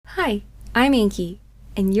Hi, I'm Anki,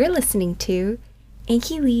 and you're listening to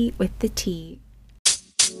Anki Lee with the T.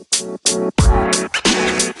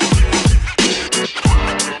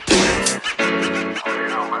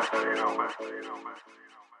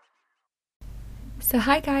 So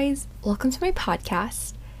hi guys, welcome to my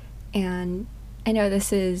podcast, and I know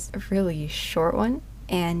this is a really short one,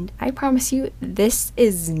 and I promise you this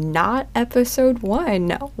is not episode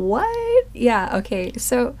 1. What? Yeah, okay,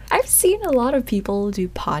 so I've seen a lot of people do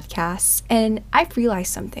podcasts, and I've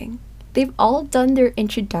realized something. They've all done their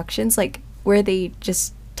introductions, like where they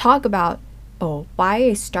just talk about, oh, why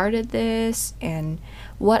I started this, and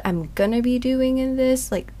what I'm gonna be doing in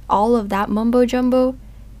this, like all of that mumbo jumbo.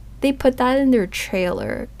 They put that in their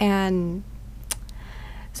trailer, and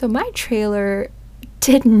so my trailer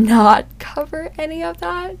did not cover any of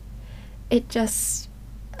that. It just,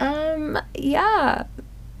 yeah,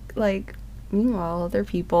 like, meanwhile, other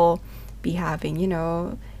people be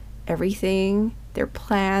having, everything, their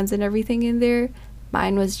plans and everything in there.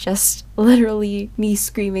 Mine was just literally me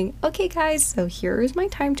screaming, okay, guys, so here is my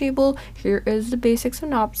timetable. Here is the basic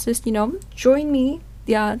synopsis, join me.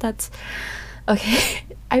 Yeah, that's okay.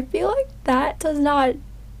 I feel like that does not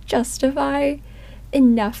justify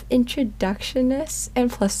enough introductionness,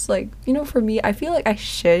 and plus, like, for me, I feel like I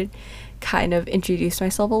should kind of introduce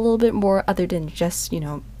myself a little bit more other than just,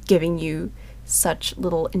 giving you such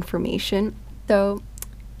little information. So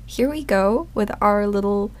here we go with our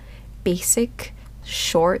little basic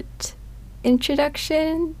short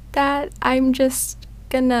introduction that I'm just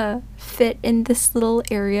gonna fit in this little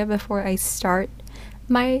area before I start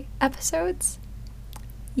my episodes.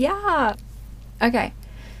 Yeah. Okay.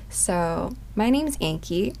 So my name's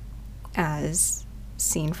Anki, as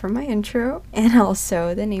seen from my intro, and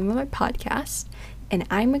also the name of my podcast, and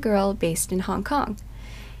I'm a girl based in Hong Kong.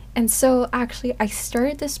 And so actually I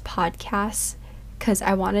started this podcast because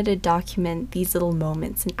I wanted to document these little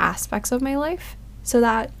moments and aspects of my life so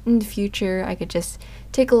that in the future I could just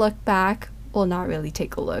take a look back, well, not really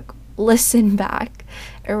take a look, listen back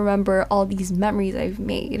and remember all these memories I've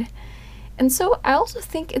made. And so I also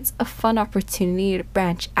think it's a fun opportunity to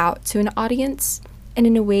branch out to an audience and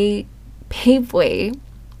in a way pave way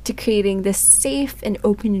to creating this safe and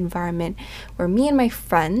open environment where me and my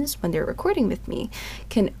friends, when they're recording with me,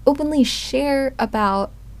 can openly share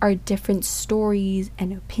about our different stories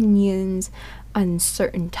and opinions on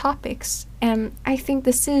certain topics. And I think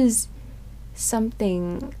this is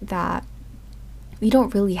something that we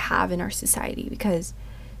don't really have in our society, because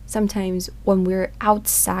sometimes when we're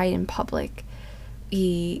outside in public,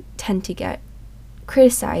 we tend to get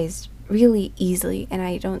criticized really easily, and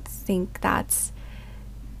I don't think that's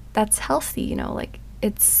healthy, like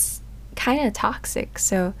it's kind of toxic.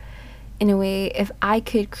 So in a way, if I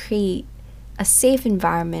could create a safe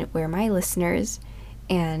environment where my listeners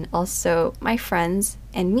and also my friends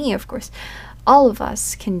and me, of course, all of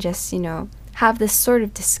us can just, have this sort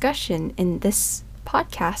of discussion in this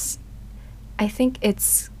podcast, I think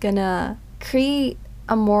it's gonna create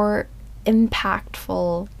a more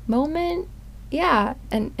impactful moment. Yeah,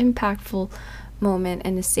 an impactful moment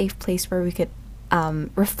and a safe place where we could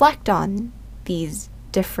reflect on these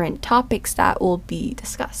different topics that will be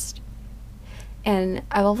discussed. And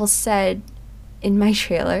I've also said in my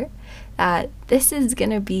trailer that this is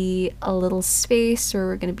gonna be a little space where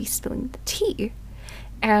we're gonna be spilling the tea.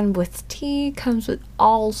 And with tea comes with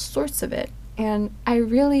all sorts of it. And I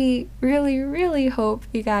really, really, really hope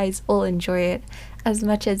you guys will enjoy it as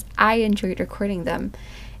much as I enjoyed recording them.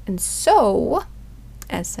 And so,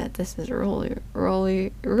 as said, this is a really,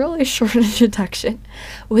 really, really short introduction.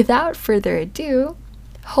 Without further ado,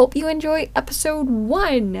 hope you enjoy episode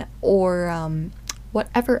 1, or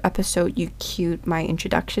whatever episode you cued my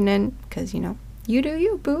introduction in, because, you do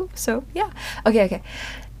you, boo. So, yeah. Okay.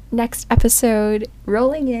 Next episode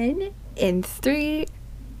rolling in 3,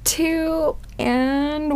 2, and